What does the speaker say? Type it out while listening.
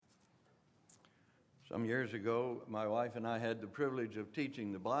Some years ago, my wife and I had the privilege of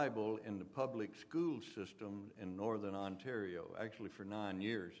teaching the Bible in the public school system in Northern Ontario, actually for 9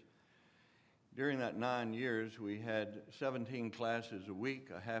 years. During that 9 years, we had 17 classes a week,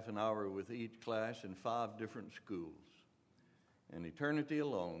 a half an hour with each class in 5 different schools. And eternity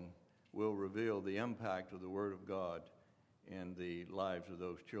alone will reveal the impact of the Word of God in the lives of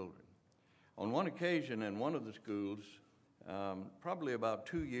those children. On one occasion in one of the schools, probably about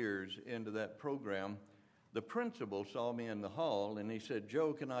 2 years into that program, the principal saw me in the hall and he said,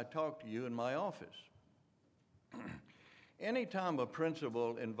 "Joe, can I talk to you in my office?" Anytime a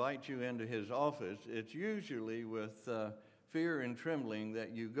principal invites you into his office, it's usually with fear and trembling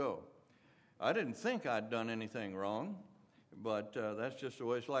that you go. I didn't think I'd done anything wrong, but that's just the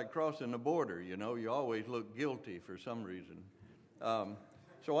way it's like crossing the border, you know. You always look guilty for some reason.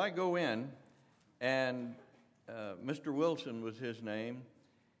 So I go in, and Mr. Wilson was his name.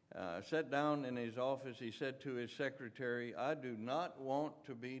 Sat down in his office. He said to his secretary, "I do not want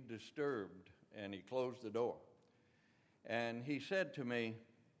to be disturbed." And he closed the door. And he said to me,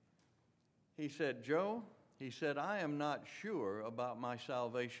 he said, "Joe," he said, "I am not sure about my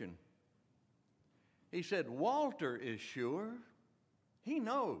salvation." He said, "Walter is sure. He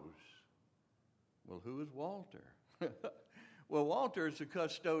knows." Well, who is Walter? Well, Walter is the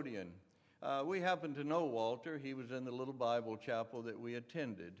custodian. We happen to know Walter. He was in the little Bible chapel that we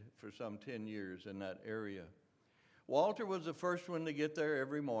attended for some 10 years in that area. Walter was the first one to get there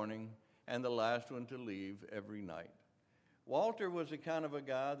every morning and the last one to leave every night. Walter was the kind of a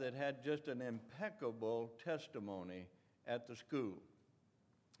guy that had just an impeccable testimony at the school.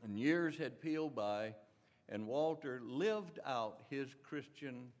 And years had peeled by, and Walter lived out his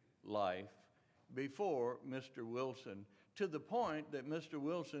Christian life before Mr. Wilson, to the point that Mr.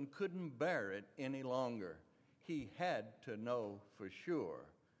 Wilson couldn't bear it any longer. He had to know for sure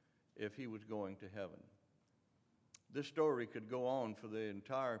if he was going to heaven. This story could go on for the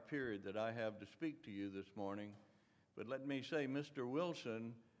entire period that I have to speak to you this morning, but let me say Mr.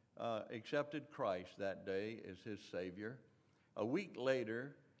 Wilson accepted Christ that day as his Savior. A week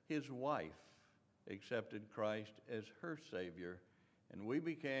later, his wife accepted Christ as her Savior, and we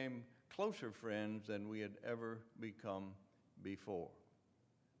became closer friends than we had ever become before.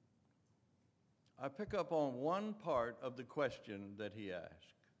 I pick up on one part of the question that he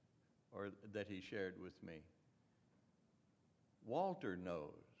asked, or that he shared with me. Walter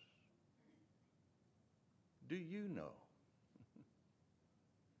knows. Do you know?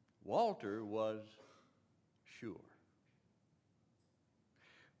 Walter was sure.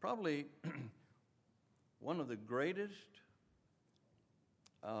 Probably one of the greatest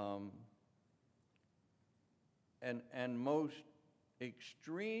and most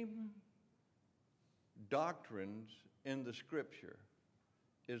extreme doctrines in the Scripture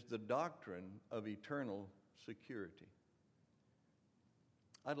is the doctrine of eternal security.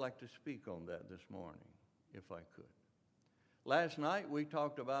 I'd like to speak on that this morning, if I could. Last night we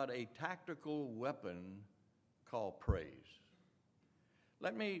talked about a tactical weapon called praise.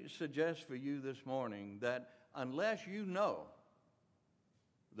 Let me suggest for you this morning that unless you know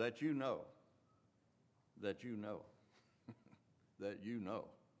that you know that you know that you know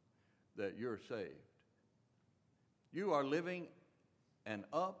that you're saved, you are living an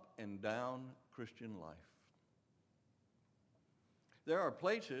up and down Christian life. There are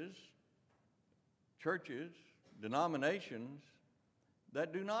places, churches, denominations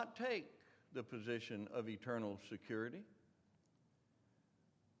that do not take the position of eternal security.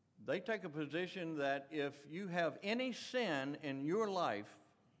 They take a position that if you have any sin in your life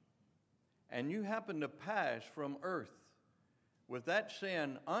and you happen to pass from earth with that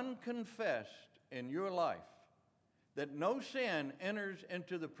sin unconfessed in your life, that no sin enters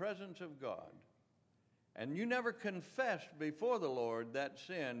into the presence of God, and you never confessed before the Lord that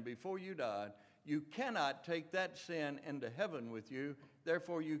sin before you died, you cannot take that sin into heaven with you.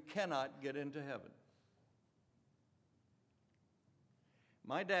 Therefore, you cannot get into heaven.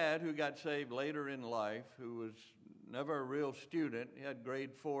 My dad, who got saved later in life, who was never a real student, he had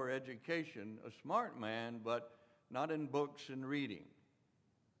grade 4 education, a smart man, but not in books and reading.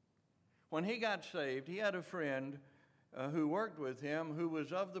 When he got saved, he had a friend who worked with him who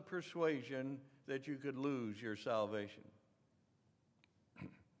was of the persuasion that you could lose your salvation.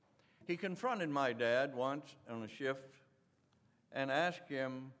 He confronted my dad once on a shift and asked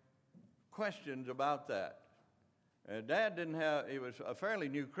him questions about that. Dad he was a fairly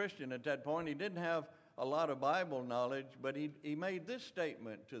new Christian at that point. He didn't have a lot of Bible knowledge, but he made this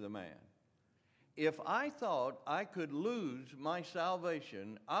statement to the man. If I thought I could lose my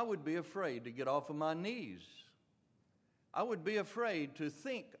salvation, I would be afraid to get off of my knees. I would be afraid to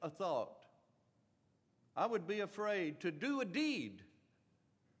think a thought. I would be afraid to do a deed,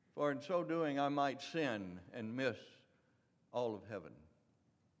 for in so doing I might sin and miss all of heaven.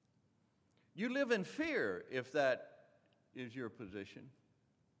 You live in fear if that is your position.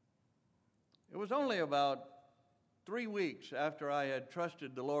 It was only about 3 weeks after I had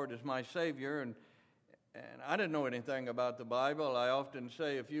trusted the Lord as my Savior, and I didn't know anything about the Bible. I often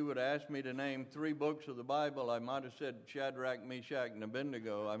say if you would ask me to name 3 books of the Bible, I might have said Shadrach, Meshach, and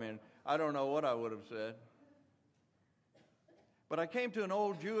Abednego. I don't know what I would have said. But I came to an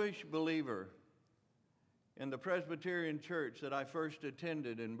old Jewish believer in the Presbyterian church that I first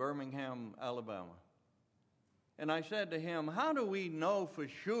attended in Birmingham, Alabama. And I said to him, how do we know for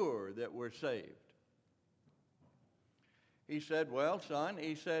sure that we're saved? He said, well, son,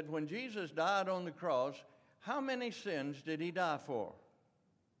 he said, when Jesus died on the cross, how many sins did he die for?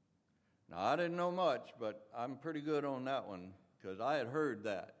 Now, I didn't know much, but I'm pretty good on that one because I had heard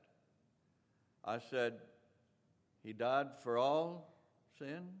that. I said, he died for all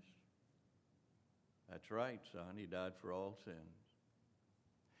sins? That's right, son, he died for all sins.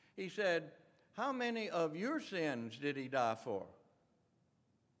 He said, how many of your sins did he die for?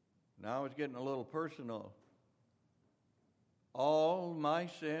 Now it's getting a little personal. All my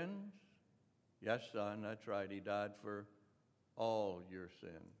sins? Yes, son, that's right. He died for all your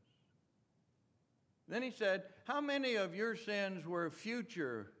sins. Then he said, how many of your sins were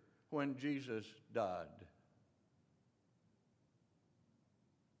future when Jesus died?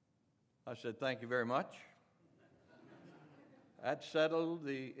 I said, thank you very much. That settled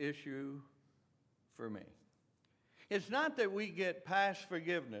the issue for me. It's not that we get past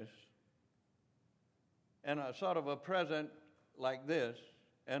forgiveness and a sort of a present like this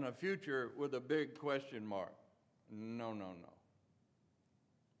and a future with a big question mark. No.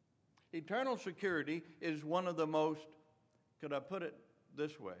 Eternal security is one of the most, could I put it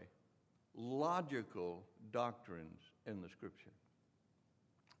this way, logical doctrines in the Scripture.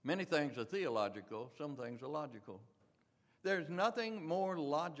 Many things are theological, some things are logical. There's nothing more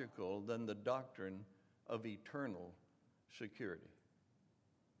logical than the doctrine of eternal security.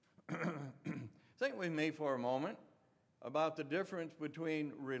 Think with me for a moment about the difference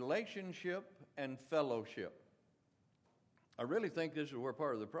between relationship and fellowship. I really think this is where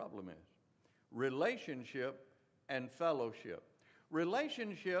part of the problem is. Relationship and fellowship.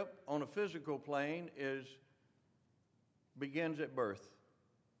 Relationship on a physical plane begins at birth.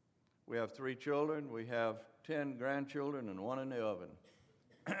 We have 3 children, we have 10 grandchildren, and 1 in the oven.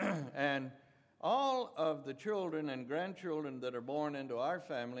 And all of the children and grandchildren that are born into our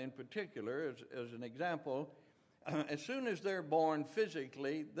family in particular, as an example, as soon as they're born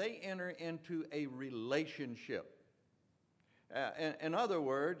physically, they enter into a relationship. In other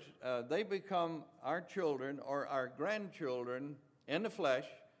words, they become our children or our grandchildren in the flesh,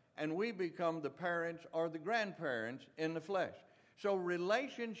 and we become the parents or the grandparents in the flesh. So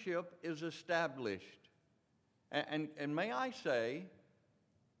relationship is established. And may I say,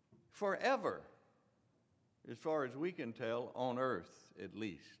 forever, as far as we can tell, on earth at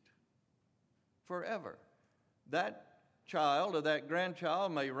least. Forever. That child or that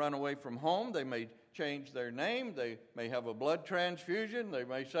grandchild may run away from home. They may change their name. They may have a blood transfusion. They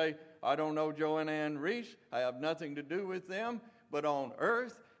may say, I don't know Joe and Ann Reese. I have nothing to do with them. But on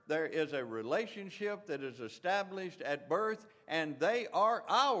earth, there is a relationship that is established at birth, and they are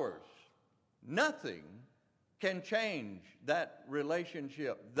ours. Nothing can change that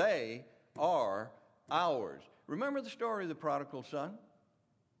relationship. They are ours. Remember the story of the prodigal son?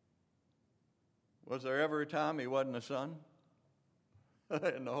 Was there ever a time he wasn't a son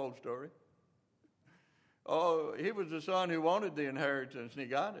in the whole story? Oh, he was a son who wanted the inheritance, and he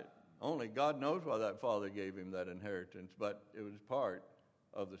got it. Only God knows why that father gave him that inheritance, but it was part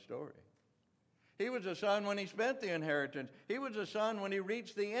of the story. He was a son when he spent the inheritance. He was a son when he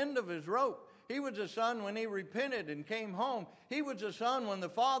reached the end of his rope. He was a son when he repented and came home. He was a son when the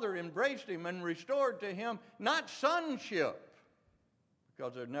father embraced him and restored to him not sonship,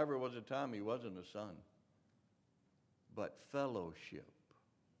 because there never was a time he wasn't a son, but fellowship,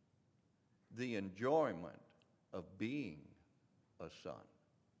 the enjoyment of being a son.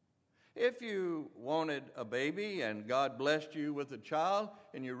 If you wanted a baby and God blessed you with a child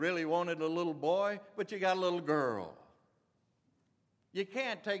and you really wanted a little boy, but you got a little girl, you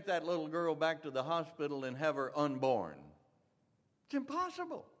can't take that little girl back to the hospital and have her unborn. It's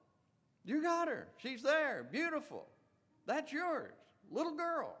impossible. You got her. She's there. Beautiful. That's yours. Little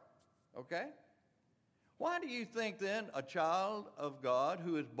girl. Okay? Why do you think then a child of God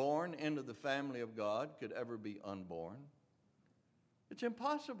who is born into the family of God could ever be unborn? It's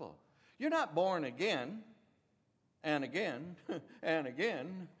impossible. You're not born again and again and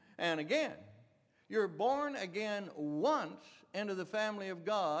again and again. You're born again once into the family of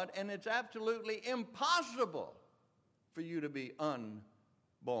God, and it's absolutely impossible for you to be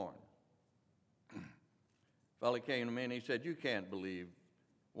unborn. A fellow came to me and he said, "You can't believe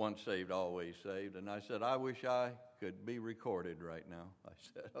once saved, always saved." And I said, "I wish I could be recorded right now." I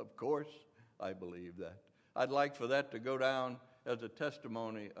said, "Of course I believe that. I'd like for that to go down as a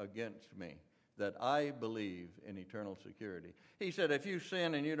testimony against me, that I believe in eternal security." He said, "If you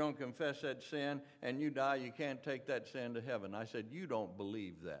sin and you don't confess that sin and you die, you can't take that sin to heaven." I said, "You don't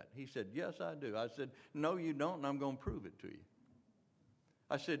believe that." He said, "Yes, I do." I said, "No, you don't, and I'm going to prove it to you."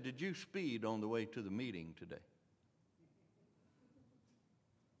 I said, "Did you speed on the way to the meeting today?"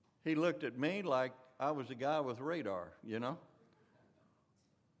 He looked at me like I was a guy with radar, you know.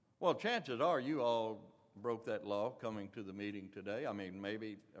 Well, chances are you all broke that law coming to the meeting today. I mean,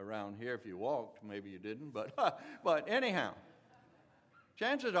 maybe around here if you walked, maybe you didn't, but anyhow,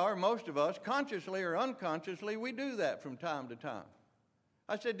 chances are most of us, consciously or unconsciously, we do that from time to time.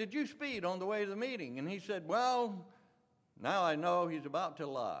 I said, "Did you speed on the way to the meeting?" And he said, "Well, now I know he's about to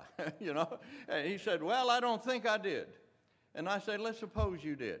lie." You know, and he said, "Well, I don't think I did." And I said, "Let's suppose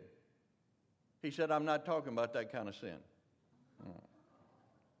you did." He said, "I'm not talking about that kind of sin."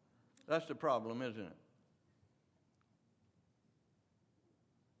 That's the problem, isn't it?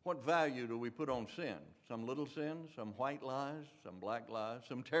 What value do we put on sin? Some little sins, some white lies, some black lies,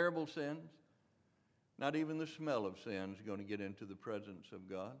 some terrible sins. Not even the smell of sin is going to get into the presence of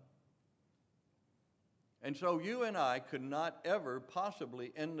God. And so you and I could not ever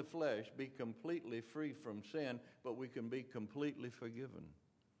possibly in the flesh be completely free from sin, but we can be completely forgiven.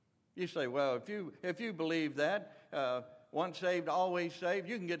 You say, "Well, if you believe that, once saved, always saved,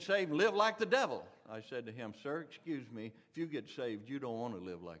 you can get saved and live like the devil." I said to him, "Sir, excuse me, if you get saved, you don't want to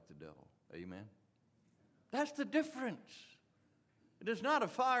live like the devil." Amen? That's the difference. It is not a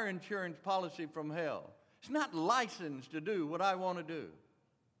fire insurance policy from hell. It's not licensed to do what I want to do.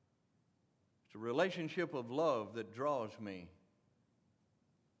 It's a relationship of love that draws me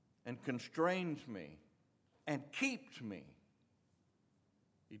and constrains me and keeps me.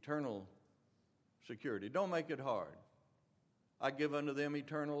 Eternal security. Don't make it hard. "I give unto them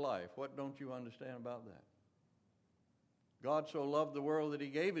eternal life." What don't you understand about that? God so loved the world that he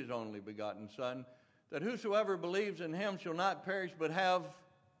gave his only begotten Son, that whosoever believes in him shall not perish but have...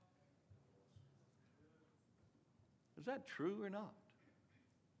 Is that true or not?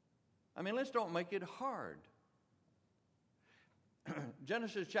 I mean, let's don't make it hard.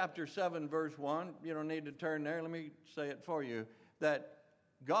 Genesis chapter 7, verse 1, you don't need to turn there, let me say it for you, that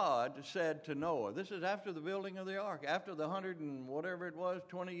God said to Noah, this is after the building of the ark, after the 100 and whatever it was,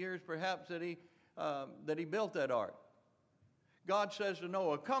 20 years perhaps that he built that ark. God says to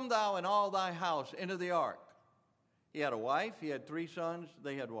Noah, "Come thou and all thy house into the ark." He had a wife, he had 3 sons,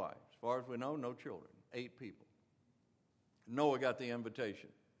 they had wives. As far as we know, no children, 8 people. Noah got the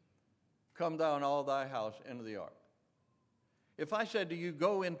invitation. "Come thou and all thy house into the ark." If I said to you,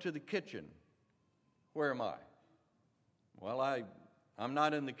 "Go into the kitchen," where am I? Well, I'm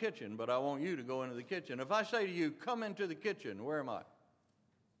not in the kitchen, but I want you to go into the kitchen. If I say to you, "Come into the kitchen," where am I?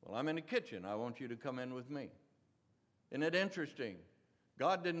 Well, I'm in the kitchen. I want you to come in with me. Isn't it interesting?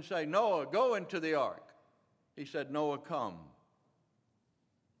 God didn't say, "Noah, go into the ark." He said, "Noah, come.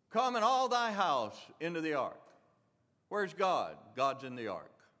 Come and all thy house into the ark." Where's God? God's in the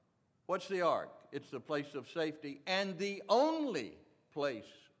ark. What's the ark? It's the place of safety and the only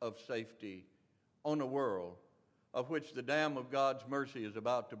place of safety on a world of which the dam of God's mercy is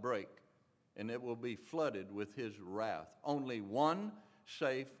about to break, and it will be flooded with his wrath. Only one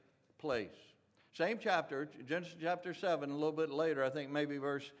safe place. Same chapter, Genesis chapter 7, a little bit later, I think maybe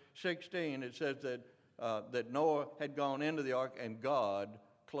verse 16, it says that Noah had gone into the ark and God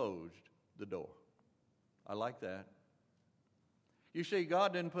closed the door. I like that. You see,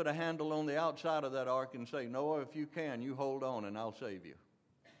 God didn't put a handle on the outside of that ark and say, "Noah, if you can, you hold on and I'll save you."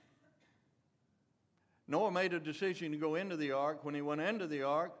 Noah made a decision to go into the ark. When he went into the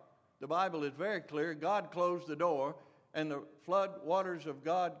ark, the Bible is very clear. God closed the door, and the flood waters of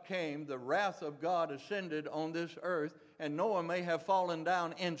God came. The wrath of God ascended on this earth, and Noah may have fallen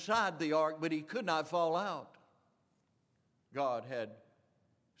down inside the ark, but he could not fall out. God had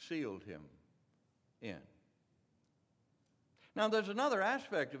sealed him in. Now, there's another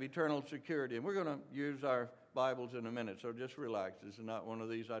aspect of eternal security, and we're going to use our Bibles in a minute, so just relax. This is not one of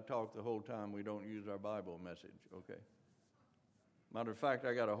these I talk the whole time we don't use our Bible message, okay? Matter of fact,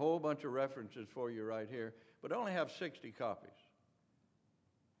 I got a whole bunch of references for you right here, but I only have 60 copies.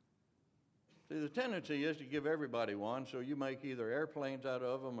 See, the tendency is to give everybody one, so you make either airplanes out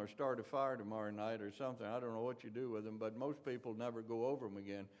of them or start a fire tomorrow night or something. I don't know what you do with them, but most people never go over them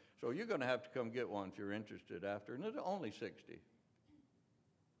again. So you're going to have to come get one if you're interested after, and there's only 60.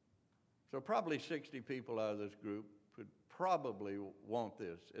 So probably 60 people out of this group could probably want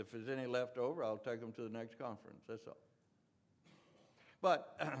this. If there's any left over, I'll take them to the next conference. That's all.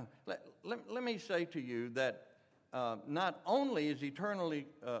 But let me say to you that not only is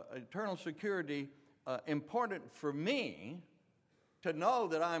eternal security important for me to know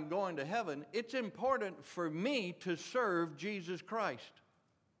that I'm going to heaven, it's important for me to serve Jesus Christ.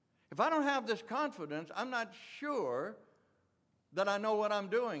 If I don't have this confidence, I'm not sure that I know what I'm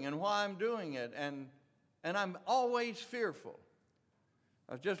doing and why I'm doing it, and I'm always fearful.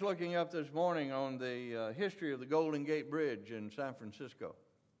 I was just looking up this morning on the history of the Golden Gate Bridge in San Francisco.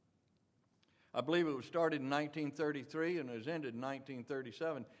 I believe it was started in 1933 and it was ended in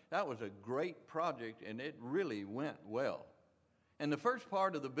 1937. That was a great project, and it really went well. In the first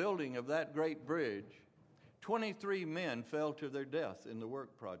part of the building of that great bridge, 23 men fell to their death in the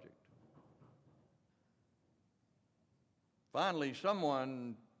work project. Finally,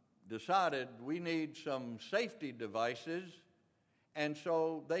 someone decided we need some safety devices, and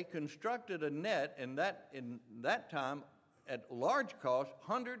so they constructed a net in that time at large cost,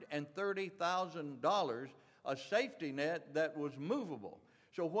 $130,000, a safety net that was movable.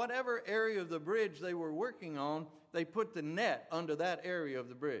 So whatever area of the bridge they were working on, they put the net under that area of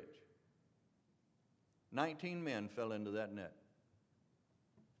the bridge. 19 men fell into that net,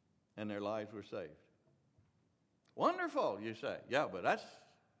 and their lives were saved. Wonderful, you say. Yeah, but that's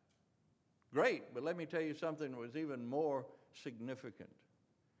great. But let me tell you something that was even more significant.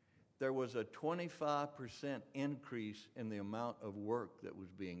 There was a 25% increase in the amount of work that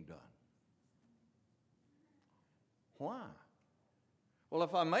was being done. Why? Well,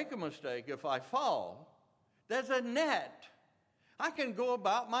 if I make a mistake, if I fall, there's a net. I can go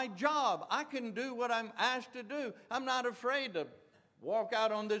about my job. I can do what I'm asked to do. I'm not afraid to walk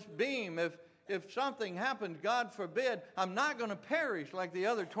out on this beam. If something happens, God forbid, I'm not going to perish like the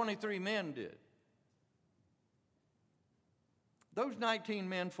other 23 men did. Those 19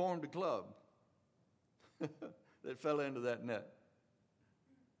 men formed a club that fell into that net.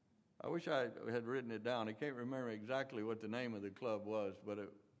 I wish I had written it down. I can't remember exactly what the name of the club was, but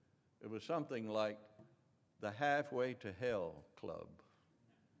it was something like the Halfway to Hell Club.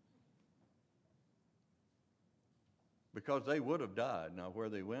 Because they would have died. Now, where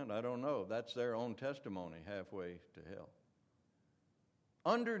they went, I don't know. That's their own testimony, halfway to hell.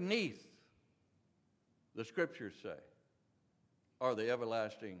 Underneath, the scriptures say, are the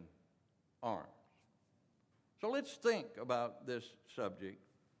everlasting arms. So let's think about this subject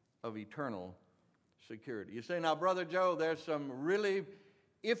of eternal security. You say, now, Brother Joe, there's some really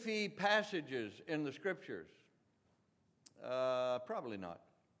iffy passages in the scriptures. Probably not.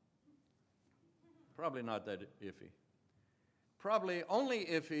 Probably not that iffy. Probably only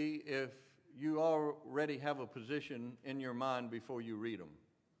iffy if you already have a position in your mind before you read them.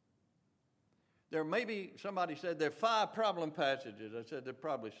 There may be, somebody said there are 5 problem passages. I said there are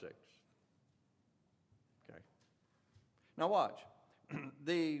probably 6. Okay. Now watch.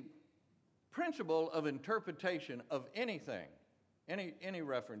 The principle of interpretation of anything, any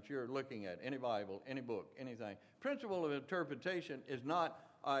reference you're looking at, any Bible, any book, anything, principle of interpretation is not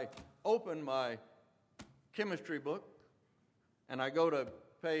I open my chemistry book and I go to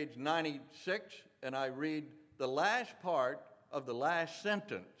page 96 and I read the last part of the last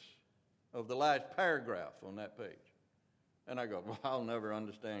sentence of the last paragraph on that page. And I go, well, I'll never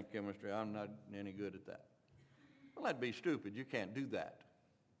understand chemistry. I'm not any good at that. Well, that'd be stupid. You can't do that.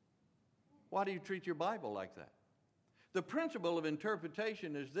 Why do you treat your Bible like that? The principle of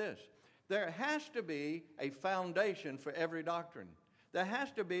interpretation is this. There has to be a foundation for every doctrine. There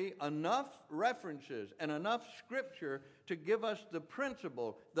has to be enough references and enough scripture to give us the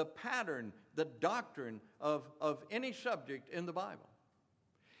principle, the pattern, the doctrine of any subject in the Bible.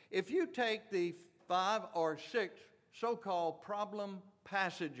 If you take the 5 or 6 so-called problem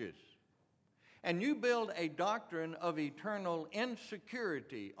passages and you build a doctrine of eternal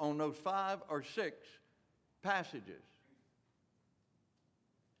insecurity on those 5 or 6 passages,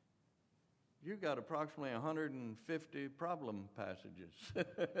 you've got approximately 150 problem passages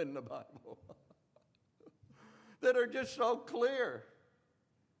in the Bible that are just so clear.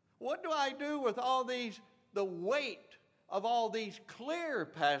 What do I do with all these, the weight of all these clear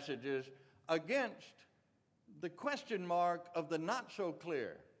passages against the question mark of the not so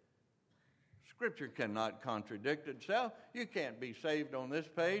clear Scripture cannot contradict itself. You can't be saved on this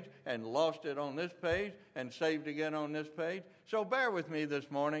page and lost it on this page and saved again on this page. So bear with me this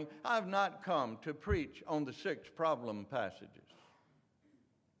morning. I've not come to preach on the 6 problem passages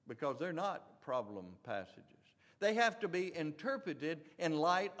because they're not problem passages. They have to be interpreted in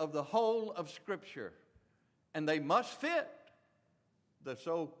light of the whole of Scripture, and they must fit the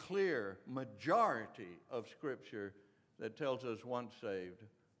so clear majority of Scripture that tells us once saved,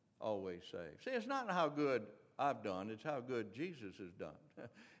 always saved. See, it's not how good I've done, it's how good Jesus has done.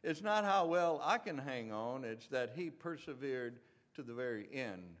 It's not how well I can hang on, it's that he persevered to the very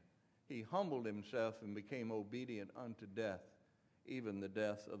end. He humbled himself and became obedient unto death, even the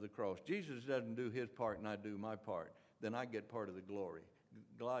death of the cross. Jesus doesn't do his part and I do my part. Then I get part of the glory.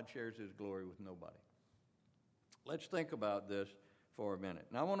 God shares his glory with nobody. Let's think about this for a minute.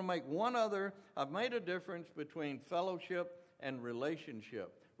 Now I want to make one other. I've made a difference between fellowship and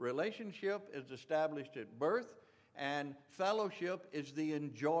relationship. Relationship is established at birth, and fellowship is the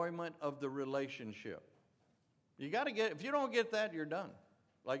enjoyment of the relationship. You got to get, if you don't get that, you're done.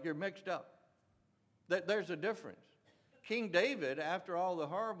 Like you're mixed up. There's a difference. King David, after all the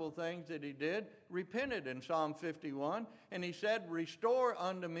horrible things that he did, repented in Psalm 51, and he said, "Restore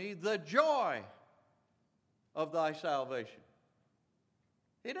unto me the joy of thy salvation."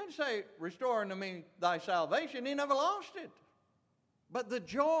 He didn't say, "Restore unto me thy salvation." He never lost it. But the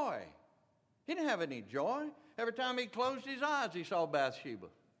joy. He didn't have any joy. Every time he closed his eyes, he saw Bathsheba.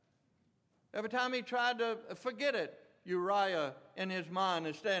 Every time he tried to forget it, Uriah in his mind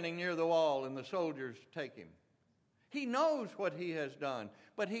is standing near the wall and the soldiers take him. He knows what he has done,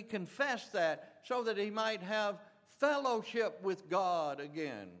 but he confessed that so that he might have fellowship with God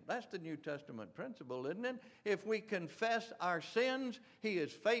again. That's the New Testament principle, isn't it? If we confess our sins, he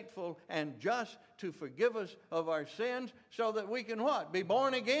is faithful and just to forgive us of our sins so that we can what? Be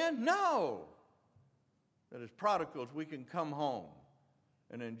born again? No. That as prodigals we can come home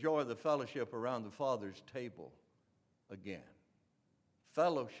and enjoy the fellowship around the Father's table again.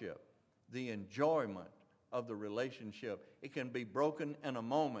 Fellowship, the enjoyment of the relationship. It can be broken in a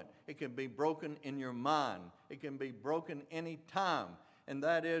moment. It can be broken in your mind. It can be broken any time. And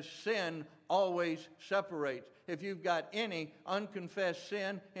that is, sin always separates. If you've got any unconfessed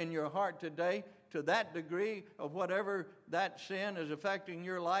sin in your heart today, to that degree of whatever that sin is affecting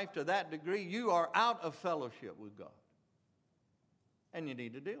your life, to that degree, you are out of fellowship with God. And you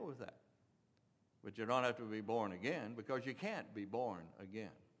need to deal with that. But you don't have to be born again, because you can't be born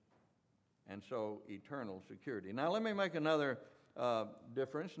again. And so, eternal security. Now, let me make another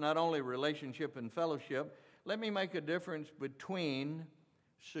difference. Not only relationship and fellowship, let me make a difference between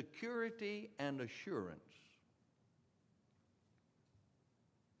security and assurance.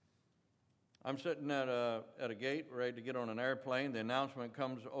 I'm sitting at a gate, ready to get on an airplane. The announcement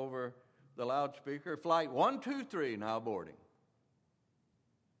comes over the loudspeaker, "Flight 123 now boarding."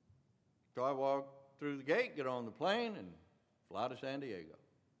 So I walk through the gate, get on the plane, and fly to San Diego,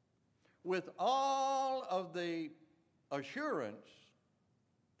 with all of the assurance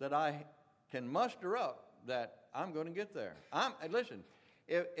that I can muster up that I'm going to get there. Listen,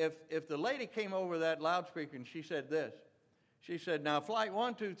 if the lady came over that loudspeaker and she said this, she said, "Now flight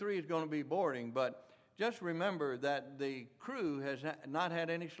 123 is going to be boarding, but just remember that the crew has not had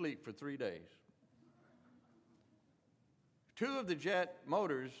any sleep for 3 days. 2 of the jet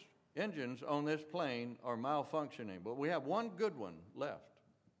motors, engines on this plane are malfunctioning, but we have one good one left.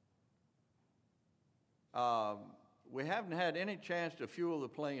 We haven't had any chance to fuel the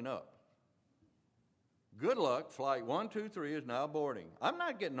plane up. Good luck, flight 123 is now boarding." I'm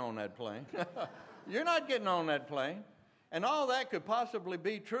not getting on that plane. You're not getting on that plane. And all that could possibly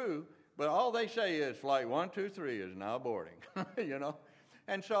be true, but all they say is flight 123 is now boarding, you know.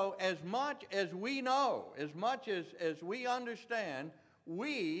 And so as much as we know, as much as we understand,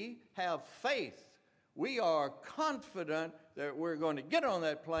 we have faith. We are confident that we're going to get on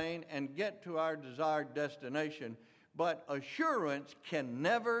that plane and get to our desired destination, but assurance can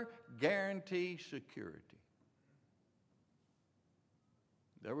never guarantee security.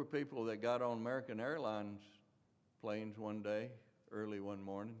 There were people that got on American Airlines planes one day, early one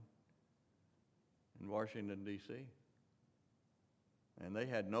morning, in Washington, D.C., and they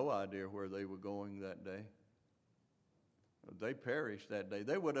had no idea where they were going that day. They perished that day.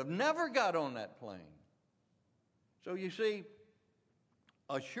 They would have never got on that plane. So you see,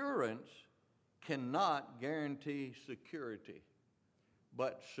 assurance cannot guarantee security,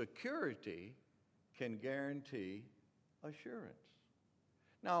 but security can guarantee assurance.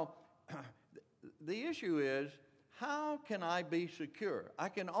 Now, the issue is, how can I be secure? I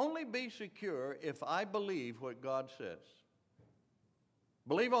can only be secure if I believe what God says.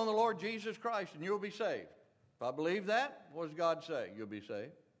 Believe on the Lord Jesus Christ and you'll be saved. If I believe that, what does God say? You'll be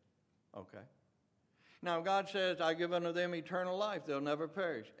saved. Okay. Now God says, I give unto them eternal life. They'll never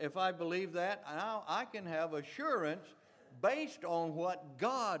perish. If I believe that, now I can have assurance based on what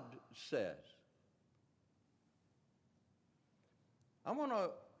God says. I want to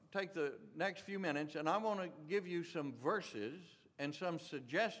take the next few minutes and I want to give you some verses and some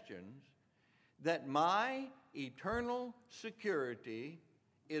suggestions that my eternal security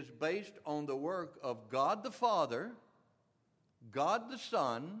is based on the work of God the Father, God the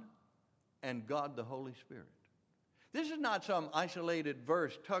Son, and God the Holy Spirit. This is not some isolated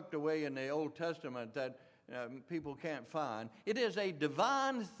verse tucked away in the Old Testament that people can't find. It is a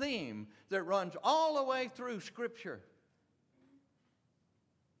divine theme that runs all the way through Scripture.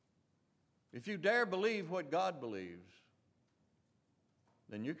 If you dare believe what God believes,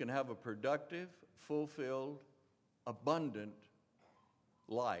 then you can have a productive, fulfilled, abundant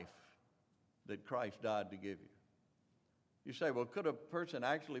life that Christ died to give you. You say, well, could a person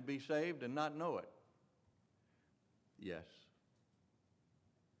actually be saved and not know it? Yes.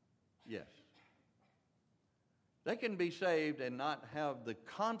 Yes. They can be saved and not have the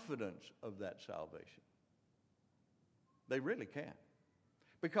confidence of that salvation. They really can.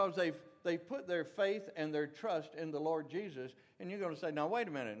 Because they've put their faith and their trust in the Lord Jesus. And you're going to say, now, wait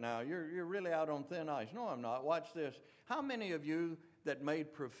a minute now. You're really out on thin ice. No, I'm not. Watch this. How many of you that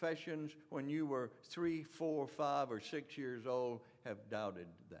made professions when you were 3, 4, 5, or 6 years old have doubted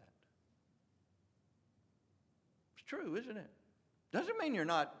that? It's true, isn't it? Doesn't mean you're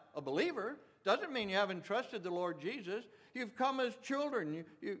not a believer. Doesn't mean you haven't trusted the Lord Jesus. You've come as children.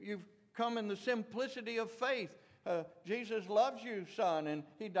 You've come in the simplicity of faith. Jesus loves you, son, and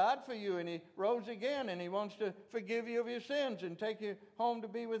he died for you, and he rose again, and he wants to forgive you of your sins and take you home to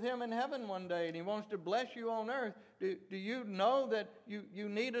be with him in heaven one day, and he wants to bless you on earth. Do you know that you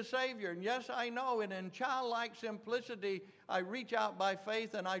need a Savior? And yes, I know, and in childlike simplicity, I reach out by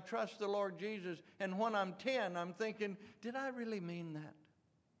faith, and I trust the Lord Jesus, and when I'm 10, I'm thinking, did I really mean that?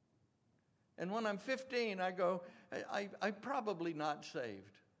 And when I'm 15, I go, I'm probably not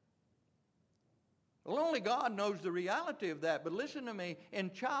saved. Well, only God knows the reality of that. But listen to me,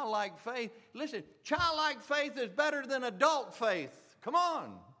 in childlike faith, listen, childlike faith is better than adult faith. Come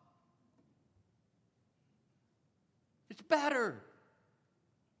on. It's better.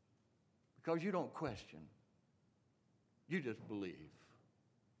 Because you don't question. You just believe.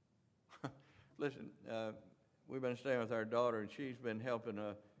 Listen, we've been staying with our daughter, and she's been helping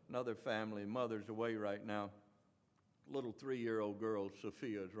another family. Mother's away right now. Little 3-year-old girl,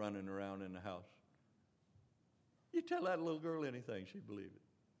 Sophia, is running around in the house. You tell that little girl anything, she'd believe it.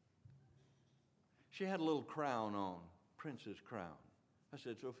 She had a little crown on, princess crown. I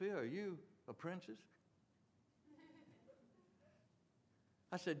said, Sophia, are you a princess?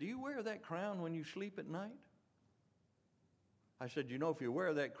 I said, do you wear that crown when you sleep at night? I said, you know, if you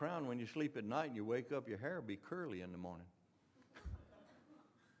wear that crown when you sleep at night and you wake up, your hair will be curly in the morning.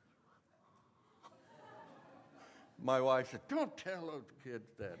 My wife said, don't tell those kids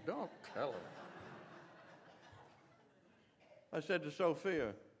that. Don't tell them. I said to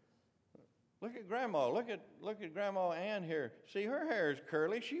Sophia, look at Grandma. Look at Grandma Ann here. See, her hair is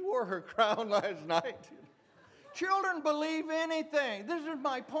curly. She wore her crown last night. Children believe anything. This is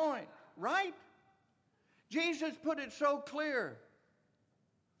my point, right? Jesus put it so clear.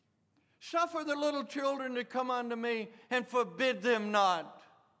 Suffer the little children to come unto me and forbid them not,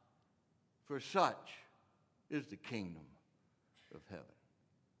 for such is the kingdom of heaven.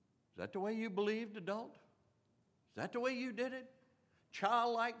 Is that the way you believed, adult? Is that the way you did it?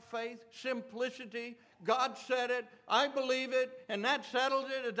 Childlike faith, simplicity. God said it, I believe it, and that settles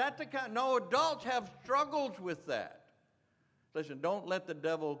it. Is that the kind? No, adults have struggles with that. Listen, don't let the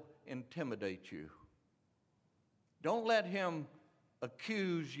devil intimidate you. Don't let him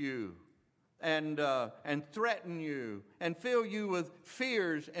accuse you and threaten you and fill you with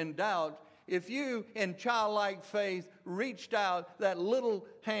fears and doubts. If you, in childlike faith, reached out that little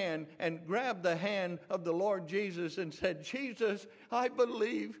hand and grabbed the hand of the Lord Jesus and said, Jesus, I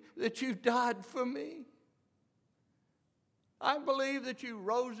believe that you died for me. I believe that you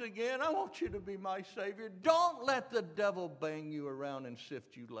rose again. I want you to be my Savior. Don't let the devil bang you around and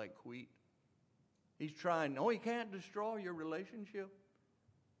sift you like wheat. He's trying. No, he can't destroy your relationship.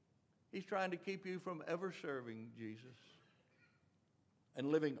 He's trying to keep you from ever serving Jesus and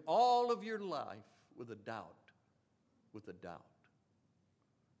living all of your life with a doubt. With a doubt.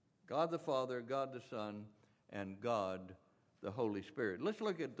 God the Father, God the Son, and God the Holy Spirit. Let's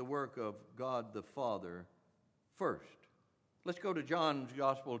look at the work of God the Father first. Let's go to John's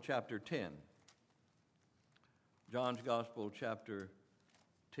Gospel, chapter 10. John's Gospel, chapter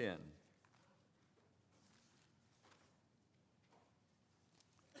 10.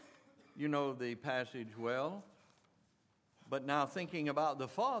 You know the passage well, but now thinking about the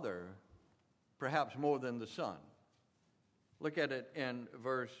Father, perhaps more than the Son. Look at it in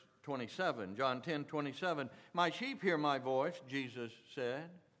verse 27, John 10:27. My sheep hear my voice, Jesus said,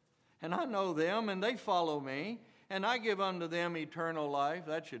 and I know them, and they follow me, and I give unto them eternal life.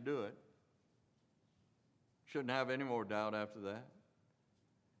 That should do it. Shouldn't have any more doubt after that.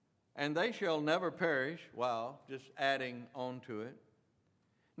 And they shall never perish. Wow, just adding on to it.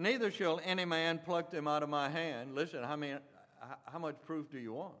 Neither shall any man pluck them out of my hand. Listen, how much proof do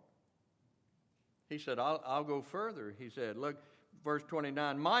you want? He said, I'll go further. He said, look, verse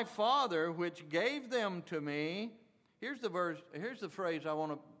 29, my Father which gave them to me, here's the phrase I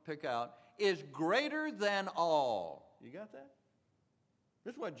want to pick out, is greater than all. You got that?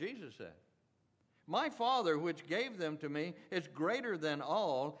 This is what Jesus said. My Father which gave them to me is greater than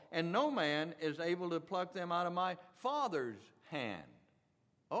all, and no man is able to pluck them out of my Father's hand.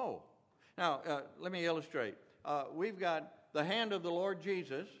 Oh, now let me illustrate. We've got the hand of the Lord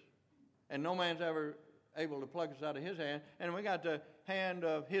Jesus, and no man's ever able to pluck us out of his hand. And we got the hand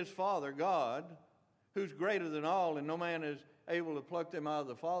of his Father, God, who's greater than all, and no man is able to pluck them out of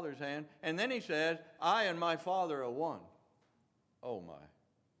the Father's hand. And then he says, I and my Father are one. Oh, my.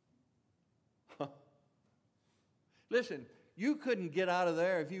 Listen, you couldn't get out of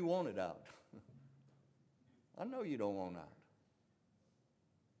there if you wanted out. I know you don't want out.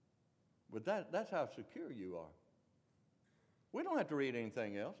 But that's how secure you are. We don't have to read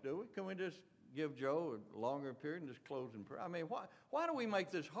anything else, do we? Can we just give Joe a longer period and just close in prayer? I mean, why do we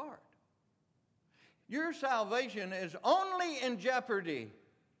make this hard? Your salvation is only in jeopardy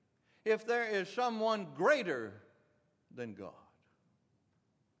if there is someone greater than God.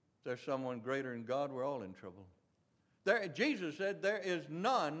 If there's someone greater than God, we're all in trouble. Jesus said there is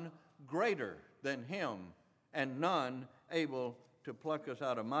none greater than him, and none able to pluck us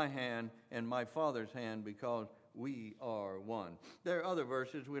out of my hand and my Father's hand, because we are one. There are other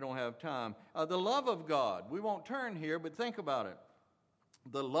verses, we don't have time. The love of God. We won't turn here, but think about it.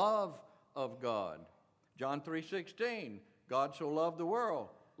 The love of God. John 3:16. God so loved the world.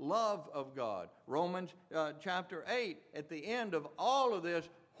 Love of God. Romans chapter 8. At the end of all of this,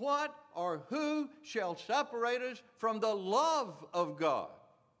 what or who shall separate us from the love of God?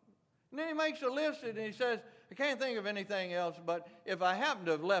 And then he makes a list and he says, I can't think of anything else, but if I happen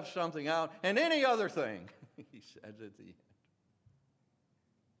to have left something out, and any other thing, he says at the end.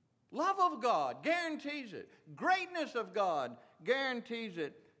 Love of God guarantees it. Greatness of God guarantees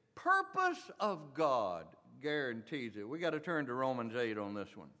it. Purpose of God guarantees it. We got to turn to Romans 8 on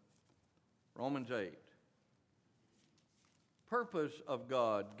this one. Romans 8. Purpose of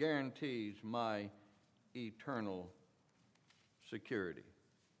God guarantees my eternal security.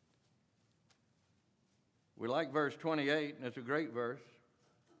 We like verse 28, and it's a great verse.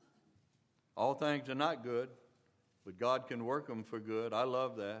 All things are not good, but God can work them for good. I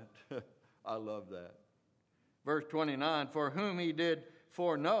love that. I love that. Verse 29, for whom he did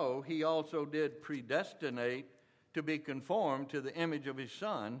foreknow, he also did predestinate to be conformed to the image of his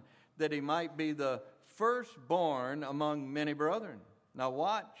Son, that he might be the firstborn among many brethren. Now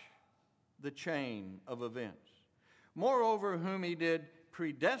watch the chain of events. Moreover, whom he did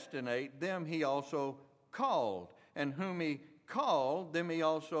predestinate, them he also called. And whom he called, them he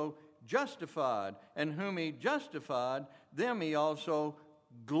also justified. And whom he justified, them he also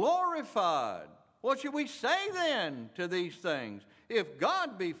glorified. What should we say then to these things? If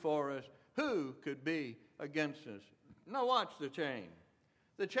God be for us, who could be against us? Now watch the chain.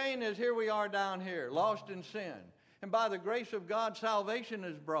 The chain is here we are down here, lost in sin. And by the grace of God, salvation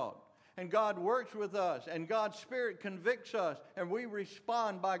is brought. And God works with us, and God's Spirit convicts us, and we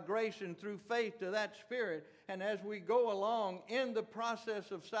respond by grace and through faith to that Spirit. And as we go along in the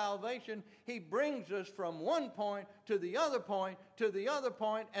process of salvation, he brings us from one point to the other point to the other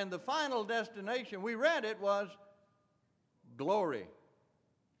point, and the final destination, we read it, was glory.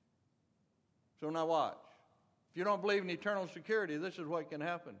 So now watch. If you don't believe in eternal security, this is what can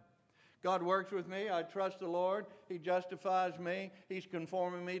happen. God works with me. I trust the Lord. He justifies me. He's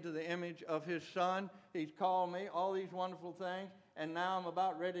conforming me to the image of his Son. He's called me, all these wonderful things. And now I'm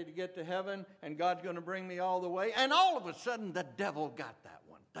about ready to get to heaven, and God's going to bring me all the way. And all of a sudden, the devil got that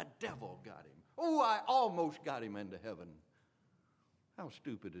one. The devil got him. Oh, I almost got him into heaven. How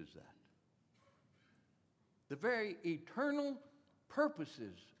stupid is that? The very eternal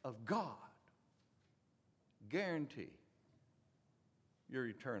purposes of God guarantee your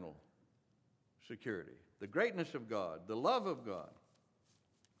eternal security. The greatness of God, the love of God.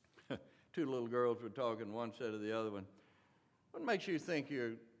 Two little girls were talking, one said to the other one, What makes you think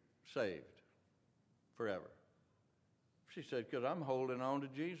you're saved forever? She said, because I'm holding on to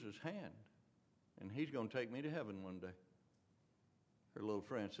Jesus' hand, and he's going to take me to heaven one day. Her little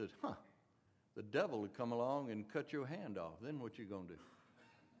friend says, the devil will come along and cut your hand off. Then what you going to do?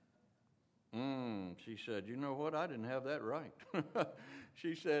 She said, you know what? I didn't have that right.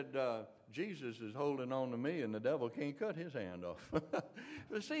 She said, Jesus is holding on to me, and the devil can't cut his hand off.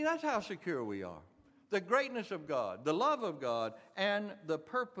 But see, that's how secure we are. The greatness of God, the love of God, and the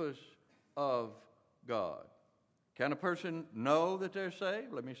purpose of God. Can a person know that they're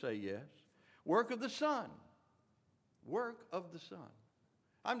saved? Let me say yes. Work of the Son. Work of the Son.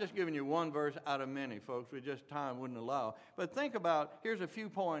 I'm just giving you one verse out of many, folks. We just time wouldn't allow. But think about, here's a few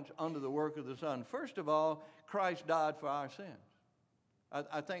points under the work of the Son. First of all, Christ died for our sins.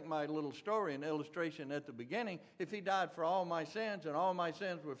 I think my little story and illustration at the beginning, if he died for all my sins and all my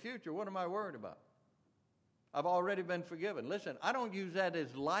sins were future, what am I worried about? I've already been forgiven. Listen, I don't use that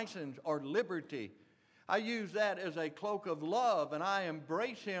as license or liberty. I use that as a cloak of love, and I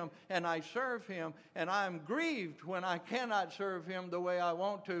embrace him, and I serve him, and I am grieved when I cannot serve him the way I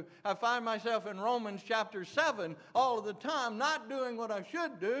want to. I find myself in Romans chapter 7 all of the time, not doing what I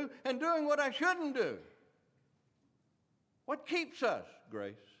should do and doing what I shouldn't do. What keeps us?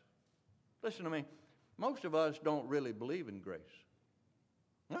 Grace. Listen to me. Most of us don't really believe in grace.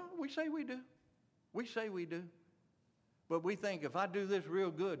 No, we say we do. We say we do. But we think if I do this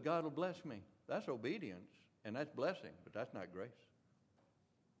real good, God will bless me. That's obedience, and that's blessing, but that's not grace.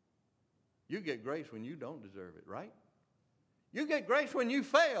 You get grace when you don't deserve it, right? You get grace when you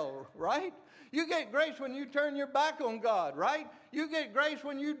fail, right? You get grace when you turn your back on God, right? You get grace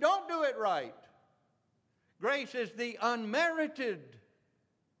when you don't do it right. Grace is the unmerited.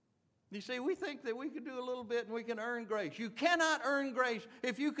 You see, we think that we could do a little bit and we can earn grace. You cannot earn grace.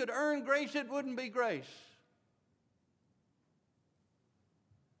 If you could earn grace, it wouldn't be grace.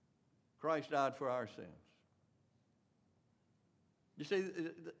 Christ died for our sins. You see,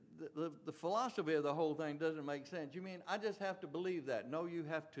 the philosophy of the whole thing doesn't make sense. You mean I just have to believe that? No, you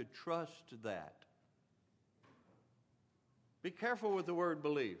have to trust that. Be careful with the word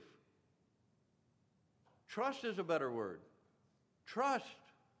believe. Trust is a better word. Trust.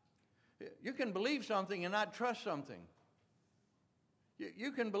 You can believe something and not trust something.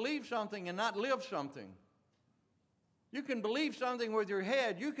 You can believe something and not live something. You can believe something with your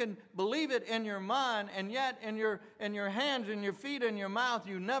head. You can believe it in your mind, and yet in your hands and your feet and your mouth,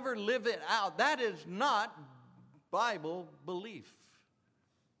 you never live it out. That is not Bible belief.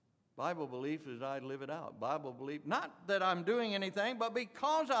 Bible belief is I live it out. Bible belief, not that I'm doing anything, but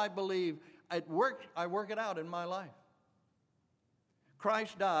because I believe it works, I work it out in my life.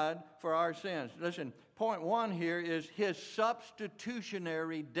 Christ died for our sins. Listen, point one here is his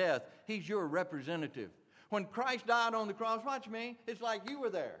substitutionary death. He's your representative. When Christ died on the cross, watch me, it's like you were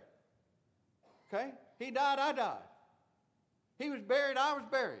there. Okay? He died, I died. He was buried, I was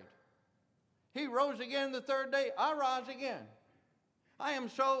buried. He rose again the third day, I rise again. I am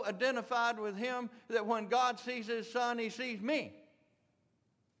so identified with him that when God sees his son, he sees me.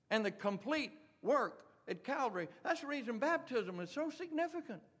 And the complete work at Calvary, that's the reason baptism is so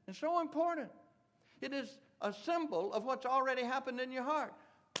significant and so important. It is a symbol of what's already happened in your heart.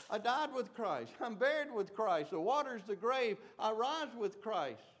 I died with Christ. I'm buried with Christ. The water's the grave. I rise with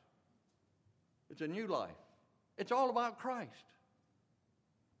Christ. It's a new life. It's all about Christ.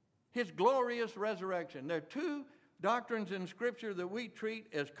 His glorious resurrection. There are two doctrines in Scripture that we treat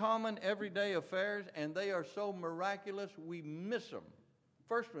as common everyday affairs, and they are so miraculous we miss them.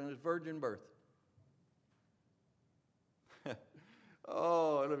 First one is virgin birth.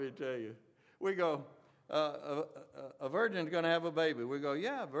 Oh, let me tell you. We go, a virgin's going to have a baby. We go,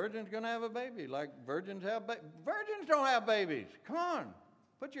 yeah, a virgin's going to have a baby. Like virgins have babies. Virgins don't have babies. Come on.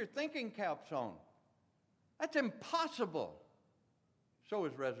 Put your thinking caps on. That's impossible. So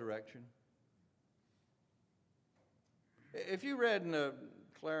is resurrection. If you read in the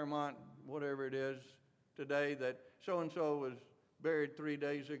Claremont, whatever it is, today that so-and-so was buried 3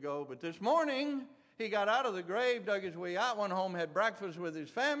 days ago, but this morning he got out of the grave, dug his way out, went home, had breakfast with his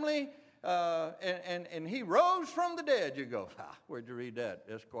family, and he rose from the dead. You go, where'd you read that?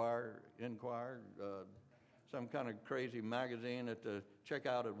 Esquire, Inquirer, some kind of crazy magazine at the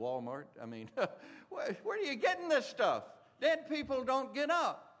checkout at Walmart? I mean, where are you getting this stuff? Dead people don't get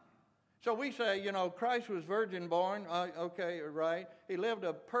up. So we say, Christ was virgin born. Okay, right. He lived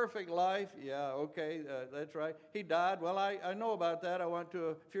a perfect life. Yeah, okay, that's right. He died. Well, I know about that. I went to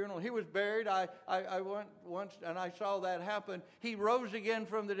a funeral. He was buried. I went once and I saw that happen. He rose again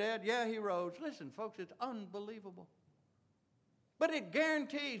from the dead. Yeah, he rose. Listen, folks, it's unbelievable. But it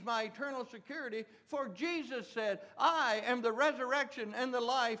guarantees my eternal security, for Jesus said, I am the resurrection and the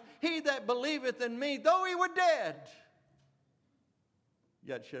life. He that believeth in me, though he were dead,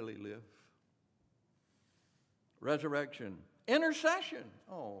 yet shall he live. Resurrection. Intercession.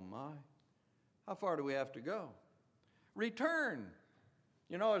 Oh my. How far do we have to go? Return.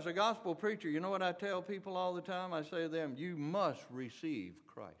 You know, as a gospel preacher, you know what I tell people all the time? I say to them, you must receive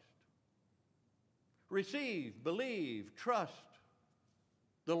Christ. Receive, believe, trust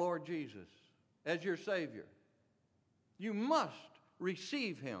the Lord Jesus as your Savior. You must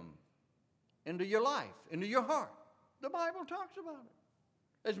receive him into your life, into your heart. The Bible talks about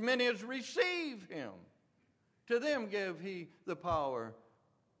it. As many as receive him, to them give he the power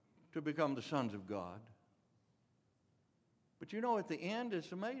to become the sons of God. But you know, at the end,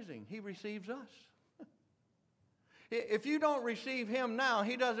 it's amazing. He receives us. If you don't receive him now,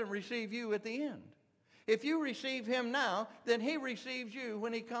 he doesn't receive you at the end. If you receive him now, then he receives you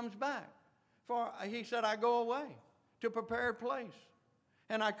when he comes back. For he said, I go away to prepare a place,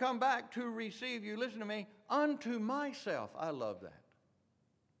 and I come back to receive you, listen to me, unto myself. I love that.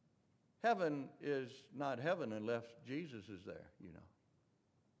 Heaven is not heaven unless Jesus is there, you know.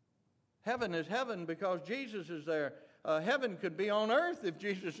 Heaven is heaven because Jesus is there. Heaven could be on earth if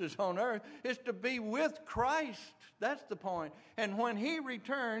Jesus is on earth. It's to be with Christ. That's the point. And when he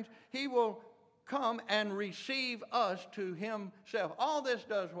returns, he will come and receive us to himself. All this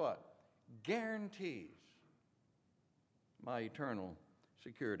does what? Guarantees my eternal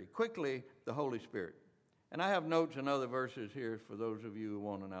security. Quickly, the Holy Spirit. And I have notes and other verses here for those of you who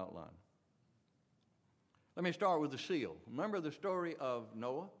want an outline. Let me start with the seal. Remember the story of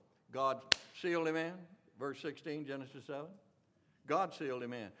Noah? God sealed him in. Verse 16, Genesis 7. God sealed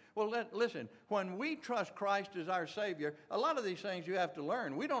him in. Well, listen, when we trust Christ as our Savior, a lot of these things you have to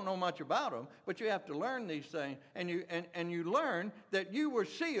learn. We don't know much about them, but you have to learn these things. And you learn that you were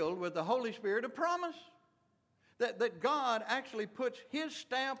sealed with the Holy Spirit of promise. That God actually puts his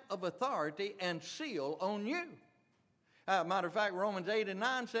stamp of authority and seal on you. Matter of fact, Romans 8 and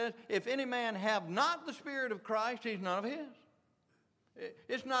 9 says, if any man have not the Spirit of Christ, he's none of his.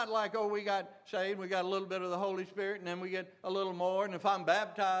 It's not like, oh, we got saved, we got a little bit of the Holy Spirit, and then we get a little more. And if I'm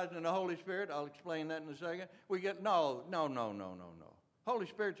baptized in the Holy Spirit, I'll explain that in a second. We get, no. Holy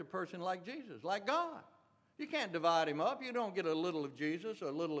Spirit's a person like Jesus, like God. You can't divide him up. You don't get a little of Jesus, a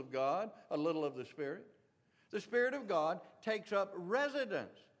little of God, a little of the Spirit. The Spirit of God takes up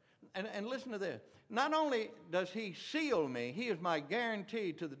residence. And listen to this. Not only does he seal me, he is my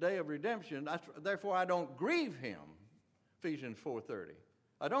guarantee to the day of redemption. Therefore, I don't grieve him. Ephesians 4:30.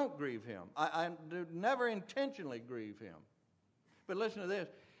 I don't grieve him. I do never intentionally grieve him. But listen to this.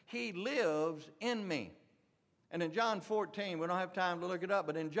 He lives in me. And in John 14, we don't have time to look it up,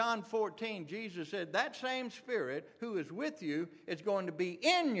 but in John 14, Jesus said, that same Spirit who is with you is going to be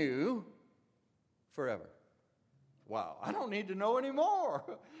in you forever. Wow, I don't need to know anymore.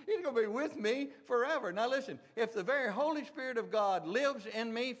 He's going to be with me forever. Now listen, if the very Holy Spirit of God lives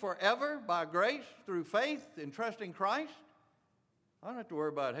in me forever by grace through faith in trusting Christ, I don't have to worry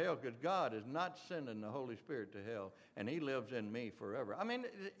about hell because God is not sending the Holy Spirit to hell, and he lives in me forever. I mean,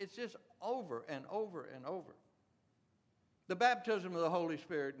 it's just over and over and over. The baptism of the Holy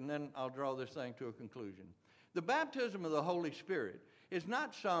Spirit, and then I'll draw this thing to a conclusion. The baptism of the Holy Spirit is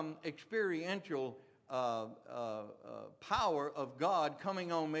not some experiential power of God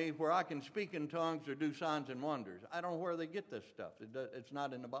coming on me where I can speak in tongues or do signs and wonders. I don't know where they get this stuff. It's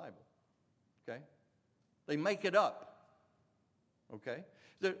not in the Bible. Okay? They make it up. Okay?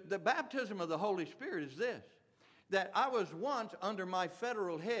 The baptism of the Holy Spirit is this, that I was once under my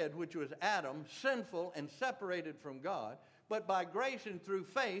federal head, which was Adam, sinful and separated from God, but by grace and through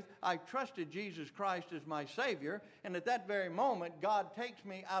faith, I trusted Jesus Christ as my Savior, and at that very moment, God takes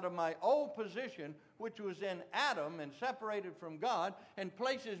me out of my old position, which was in Adam and separated from God, and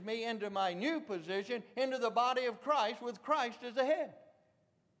places me into my new position, into the body of Christ, with Christ as the head.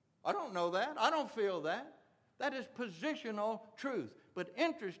 I don't know that. I don't feel that. That is positional truth. But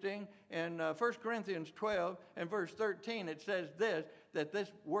interesting, in 1 Corinthians 12 and verse 13, it says this, that this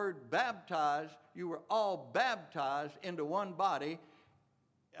word baptized, you were all baptized into one body.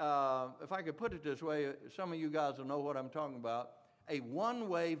 If I could put it this way, some of you guys will know what I'm talking about. A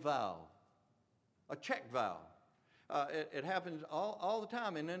one-way valve, a check valve. It happens all the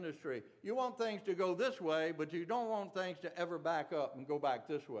time in industry. You want things to go this way, but you don't want things to ever back up and go back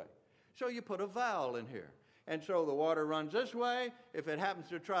this way. So you put a valve in here. And so the water runs this way. If it happens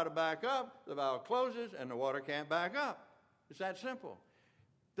to try to back up, the valve closes and the water can't back up. It's that simple.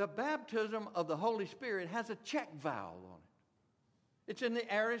 The baptism of the Holy Spirit has a check valve on it. It's in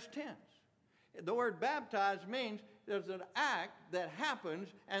the aorist tense. The word baptized means there's an act that happens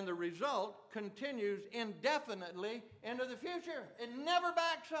and the result continues indefinitely into the future. It never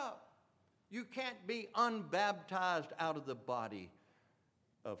backs up. You can't be unbaptized out of the body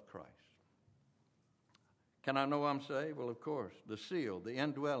of Christ. Can I know I'm saved? Well, of course. The seal, the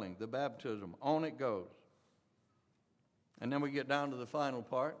indwelling, the baptism, on it goes. And then we get down to the final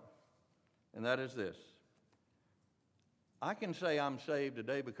part, and that is this. I can say I'm saved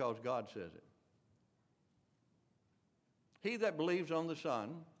today because God says it. He that believes on the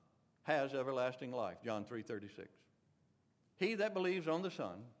Son has everlasting life, John 3:36. He that believes on the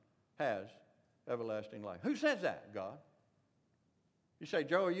Son has everlasting life. Who says that? God. You say,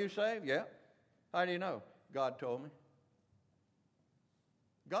 Joe, are you saved? Yeah. How do you know? God told me.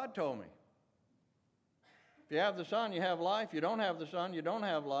 God told me. If you have the Son, you have life. You don't have the Son, you don't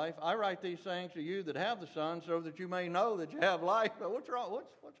have life. I write these things to you that have the Son so that you may know that you have life. But what's wrong?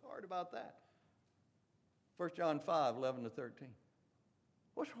 What's hard about that? 1 John 5:11-13.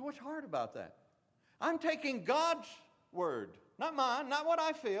 What's hard about that? I'm taking God's word, not mine, not what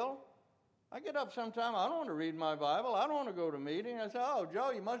I feel. I get up sometime, I don't want to read my Bible. I don't want to go to a meeting. I say, oh,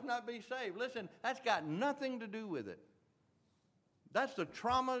 Joe, you must not be saved. Listen, that's got nothing to do with it. That's the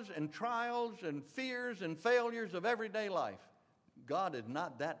traumas and trials and fears and failures of everyday life. God is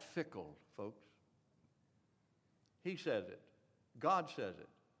not that fickle, folks. He says it. God says it.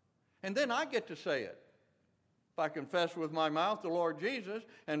 And then I get to say it. If I confess with my mouth the Lord Jesus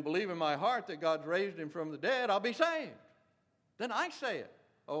and believe in my heart that God's raised him from the dead, I'll be saved. Then I say it.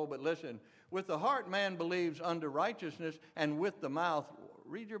 Oh, but listen, with the heart man believes unto righteousness, and with the mouth,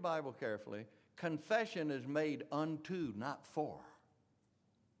 read your Bible carefully, confession is made unto, not for.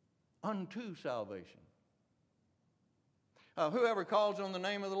 Unto salvation. Whoever calls on the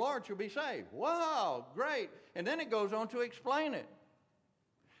name of the Lord shall be saved. Wow, great. And then it goes on to explain it.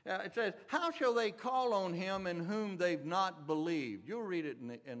 It says, how shall they call on him in whom they've not believed? You'll read it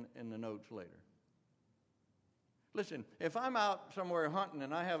in the notes later. Listen, if I'm out somewhere hunting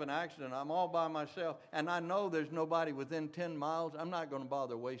and I have an accident, I'm all by myself, and I know there's nobody within 10 miles, I'm not going to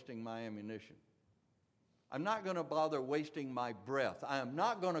bother wasting my ammunition. I'm not going to bother wasting my breath. I am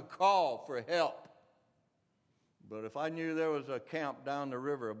not going to call for help. But if I knew there was a camp down the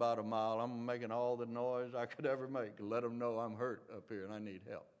river about a mile, I'm making all the noise I could ever make to let them know I'm hurt up here and I need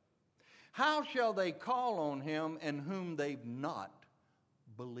help. How shall they call on him in whom they've not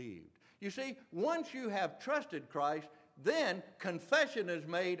believed? You see, once you have trusted Christ, then confession is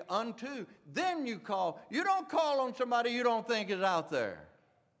made unto. Then you call. You don't call on somebody you don't think is out there.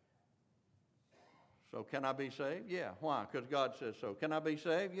 So can I be saved? Yeah. Why? Because God says so. Can I be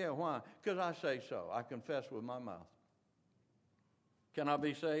saved? Yeah. Why? Because I say so. I confess with my mouth. Can I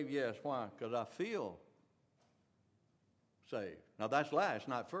be saved? Yes. Why? Because I feel saved. Now that's last,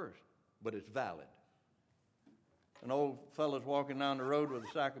 not first, but it's valid. An old fellow's walking down the road with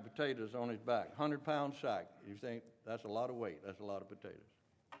a sack of potatoes on his back, 100-pound sack. You think that's a lot of weight. That's a lot of potatoes.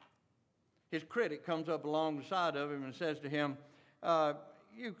 His critic comes up along the side of him and says to him,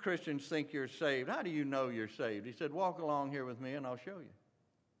 you Christians think you're saved. How do you know you're saved? He said, walk along here with me and I'll show you.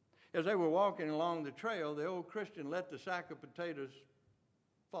 As they were walking along the trail, the old Christian let the sack of potatoes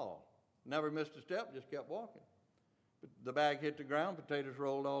fall. Never missed a step, just kept walking. But the bag hit the ground, potatoes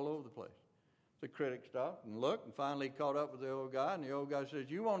rolled all over the place. The critic stopped and looked and finally caught up with the old guy. And the old guy says,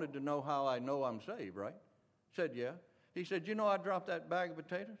 you wanted to know how I know I'm saved, right? Said, yeah. He said, you know I dropped that bag of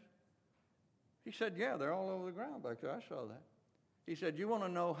potatoes? He said, yeah, they're all over the ground back there. I saw that. He said, you want to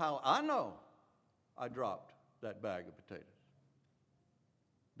know how I know I dropped that bag of potatoes?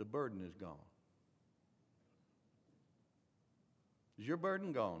 The burden is gone. Is your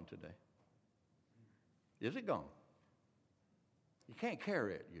burden gone today? Is it gone? You can't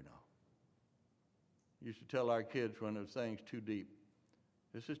carry it, you know. Used to tell our kids when there was things too deep,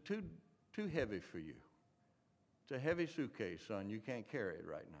 this is too heavy for you. It's a heavy suitcase, son. You can't carry it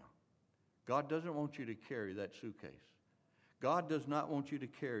right now. God doesn't want you to carry that suitcase. God does not want you to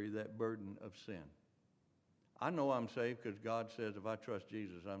carry that burden of sin. I know I'm saved because God says if I trust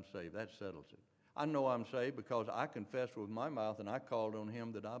Jesus, I'm saved. That settles it. I know I'm saved because I confessed with my mouth and I called on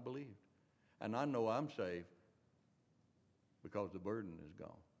him that I believed. And I know I'm saved because the burden is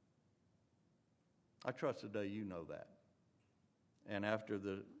gone. I trust today you know that. And after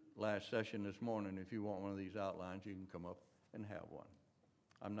the last session this morning, if you want one of these outlines, you can come up and have one.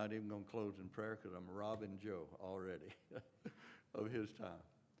 I'm not even going to close in prayer because I'm robbing Joe already of his time.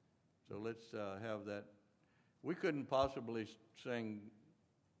 So let's have that. We couldn't possibly sing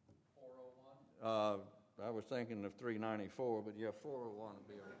 401. I was thinking of 394, but yeah, 401 would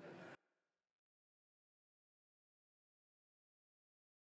be okay.